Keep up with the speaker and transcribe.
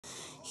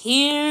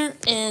Here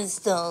is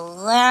the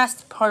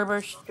last part of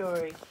our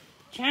story.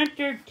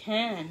 Chapter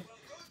 10,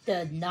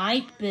 The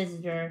Night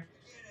Visitor.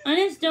 I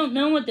just don't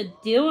know what to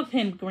do with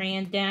him,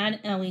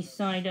 Granddad, Ellie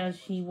sighed as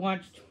she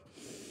watched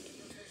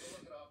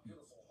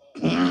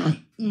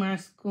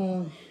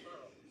Rascal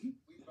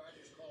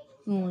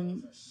go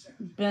and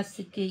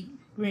investigate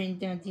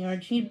Granddad's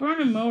yard. She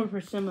brought him over for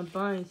some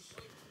advice.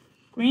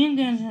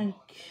 Granddad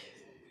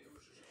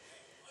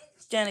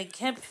had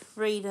kept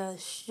Frida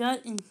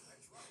shut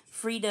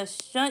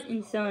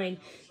inside.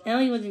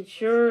 Ellie wasn't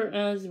sure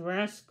as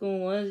Rascal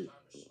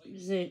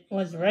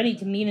was ready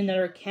to meet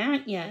another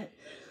cat yet.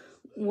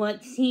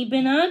 What's he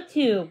been up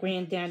to?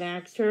 Granddad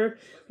asked her.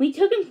 We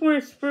took him for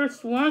his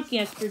first walk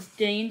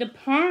yesterday in the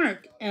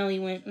park. Ellie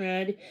went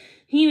red.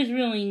 He was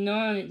really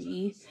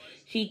naughty.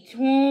 She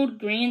told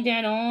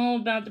Granddad all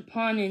about the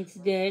pond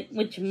incident,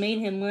 which made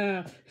him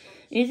laugh.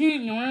 Isn't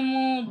it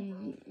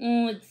normal?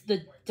 Oh, it's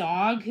the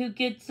dog who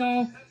gets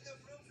all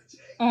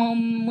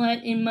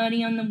wet and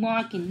muddy on the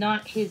walk and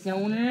not his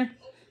owner,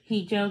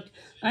 he joked.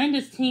 I'm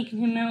just taking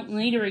him out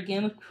later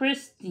again with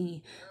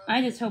Christy.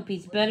 I just hope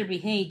he's better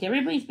behaved.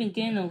 Everybody's been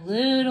getting a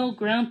little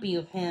grumpy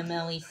with him,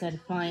 Ellie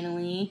said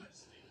finally.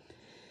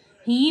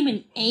 He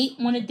even ate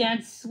one of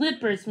Dad's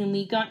slippers when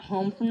we got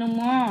home from the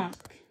walk.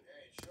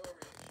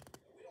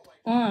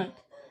 What?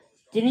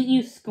 Didn't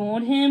you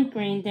scold him?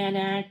 Granddad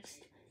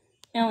asked.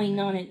 Ellie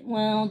nodded.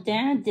 Well,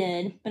 Dad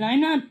did, but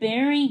I'm not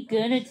very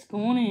good at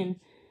scolding.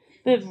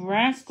 But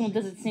Rascal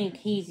doesn't think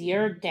he's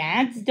your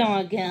dad's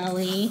dog,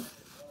 Ellie.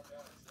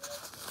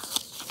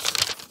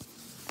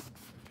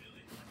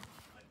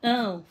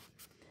 Oh,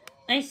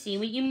 I see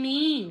what you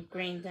mean,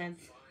 Granddad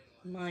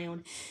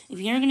smiled. If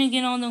you're gonna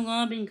get all the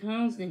love and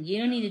calls, then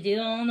you need to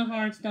do all the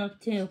hard stuff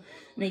too.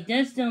 And I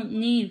just don't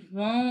need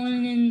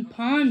falling in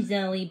ponds,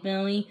 Ellie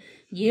Belly.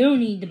 You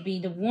need to be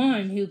the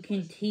one who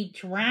can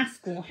teach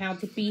Rascal how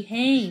to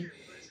behave.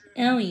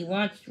 Ellie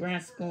watched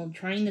Rascal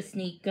trying to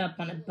sneak up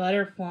on a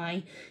butterfly.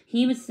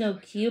 He was so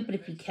cute, but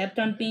if he kept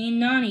on being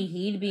naughty,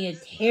 he'd be a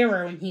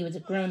terror when he was a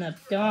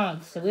grown-up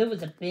dog. So it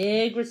was a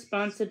big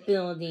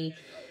responsibility.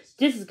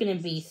 This is going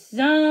to be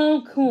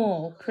so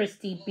cool,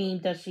 Christy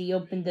beamed as she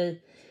opened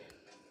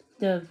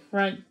the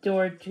front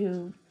door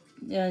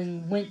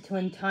and went to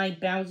untie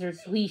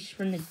Bowser's leash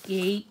from the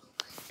gate.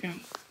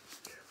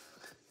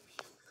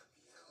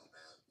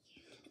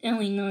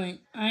 Ellie nodded.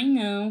 I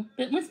know,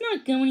 but let's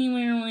not go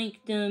anywhere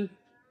near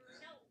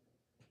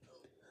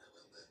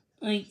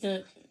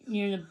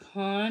the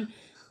pond.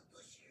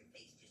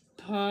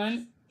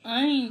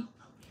 I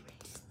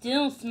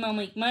still smell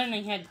like mud and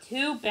I had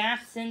 2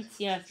 baths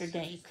since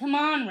yesterday. Come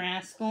on,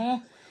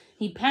 Rascal.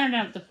 He patted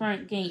out the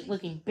front gate,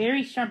 looking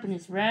very sharp in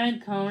his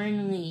red collar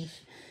and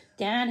leash.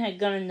 Dad had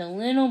gotten the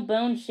little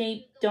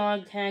bone-shaped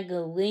dog tag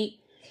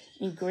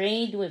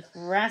engraved with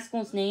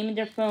Rascal's name and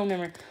their phone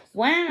number.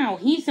 Wow,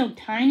 he's so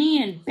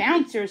tiny and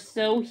Bouncer's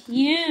so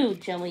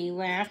huge, Ellie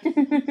laughed.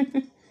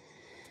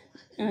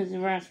 As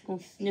Rascal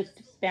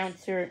sniffed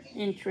Bouncer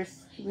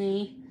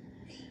interestedly.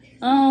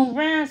 Oh,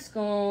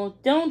 Rascal,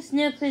 don't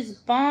sniff his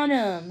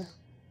bottom.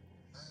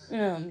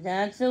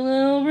 That's a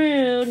little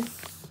rude.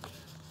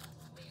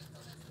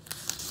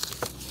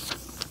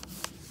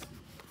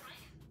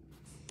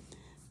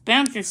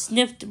 Bouncer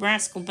sniffed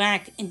Rascal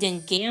back and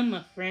then gave him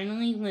a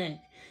friendly lick.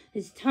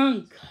 His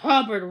tongue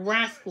covered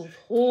Rascal's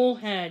whole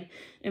head,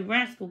 and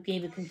Rascal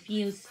gave a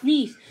confused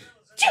sneeze.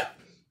 Choo!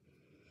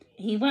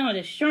 He let out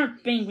a sharp,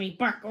 angry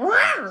bark.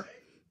 Rawr!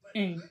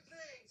 And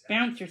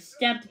Bouncer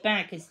stepped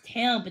back, his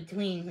tail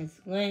between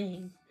his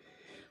legs.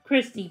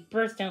 Christy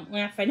burst out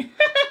laughing.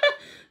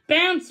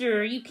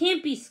 Bouncer, you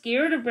can't be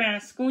scared of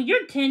Rascal.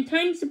 You're 10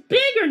 times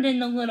bigger than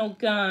the little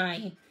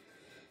guy.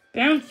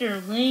 Bouncer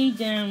lay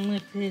down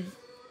with his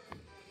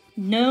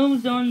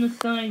nose on the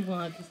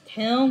sidewalk, his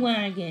tail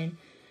wagging.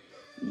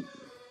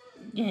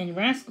 And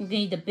Rascal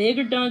gave the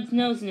bigger dog's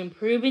nose an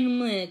improving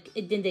lick,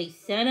 and then they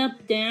set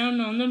up down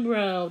on the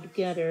road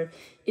together.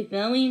 If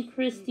Ellie and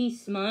Christy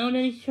smiled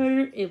at each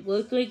other, it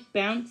looked like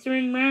Bouncer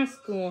and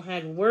Rascal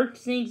had worked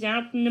things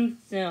out for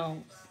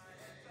themselves.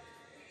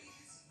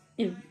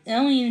 If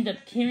Ellie ended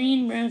up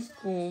carrying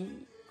Rascal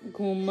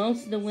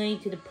most of the way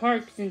to the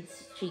park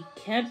since he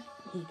kept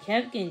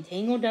getting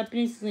tangled up in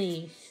his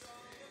leash.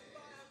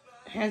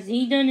 Has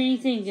he done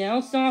anything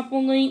else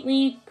awful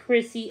lately?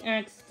 Chrissy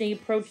asked as they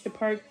approached the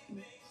park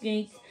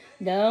gates.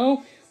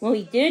 No? Well,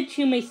 he did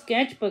chew my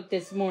sketchbook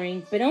this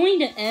morning, but only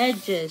the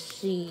edges,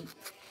 she...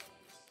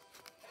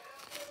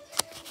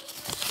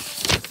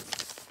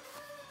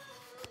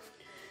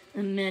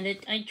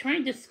 admitted. I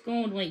tried to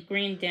scold like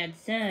Granddad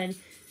said.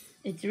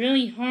 It's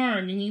really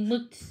hard, and he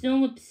looked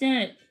so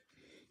upset.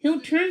 He'll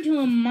turn to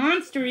a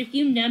monster if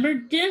you never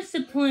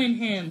discipline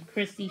him,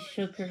 Chrissy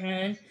shook her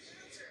head.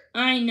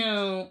 I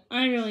know.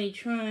 I really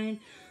tried.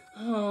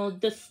 Oh,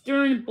 the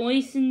stern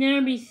voice and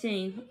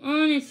everything.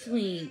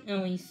 Honestly,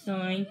 Ellie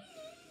sighed.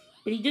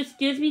 But he just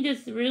gives me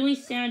this really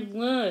sad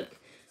look.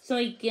 So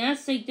I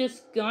guess I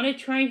just gotta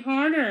try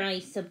harder, I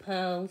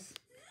suppose.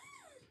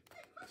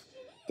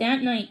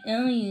 That night,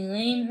 Ellie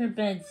lay in her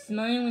bed,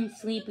 smiling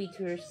sleepy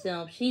to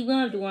herself. She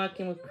loved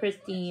walking with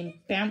Christy and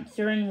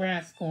Bouncer and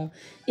Rascal.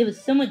 It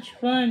was so much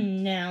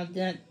fun now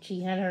that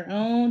she had her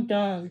own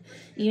dog,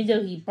 even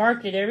though he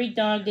barked at every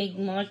dog they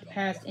walked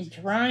past and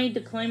tried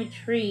to climb a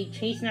tree,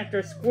 chasing after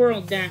a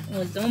squirrel that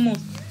was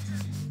almost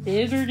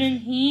bigger than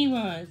he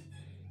was.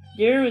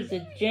 There was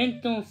a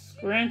gentle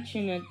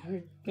scratching at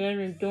her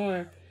bedroom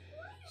door.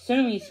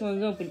 Suddenly it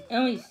swung open.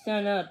 Ellie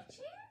sat up,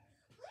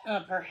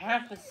 her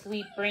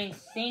half-asleep brain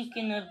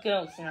thinking of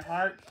ghosts and her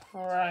heart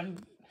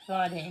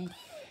flooding.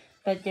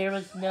 But there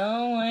was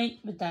no light,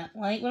 but that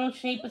light little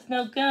shape was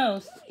no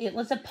ghost. It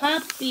was a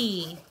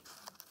puppy.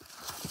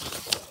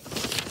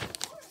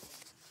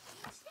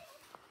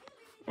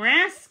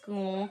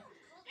 Rascal,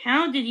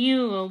 how did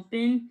you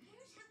open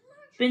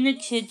the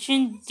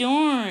kitchen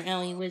door?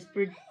 Ellie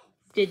whispered.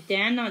 Did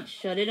Dad not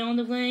shut it all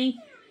the way?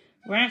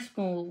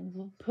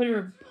 Rascal put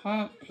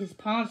his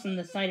paws on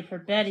the side of her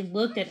bed and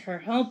looked at her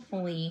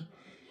helpfully.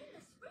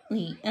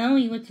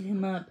 Ellie lifted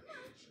him up.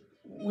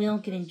 We'll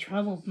get in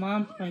trouble if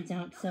Mom finds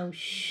out, so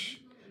shh.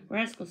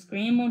 Rascal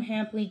scrambled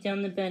happily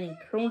down the bed and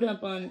curled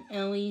up on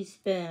Ellie's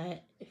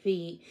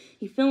feet.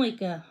 He felt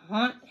like a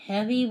hot,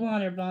 heavy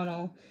water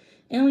bottle.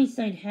 Ellie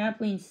sighed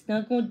happily and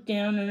snuggled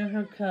down under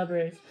her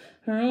covers,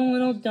 her own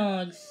little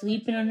dog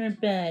sleeping on her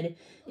bed.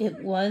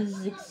 It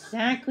was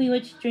exactly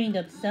what she dreamed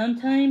of.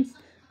 Sometimes,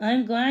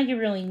 I'm glad you're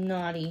really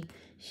naughty,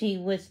 she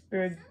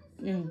whispered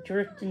and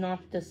drifted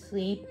off to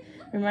sleep,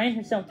 reminding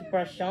herself to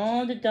brush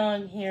all the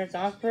dog hairs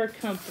off her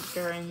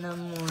comforter in the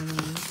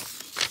morning.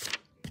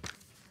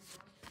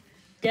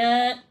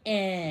 The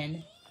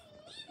end.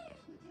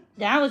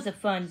 That was a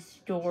fun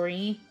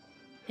story.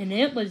 And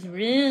it was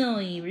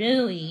really,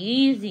 really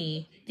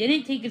easy.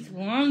 Didn't take as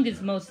long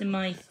as most of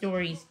my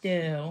stories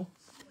do.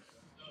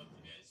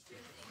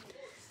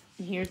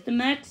 And here's the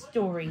next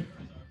story.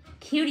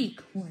 Cutie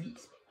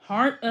Corn's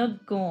Heart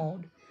of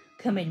Gold,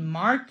 coming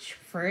March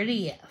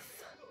 30th.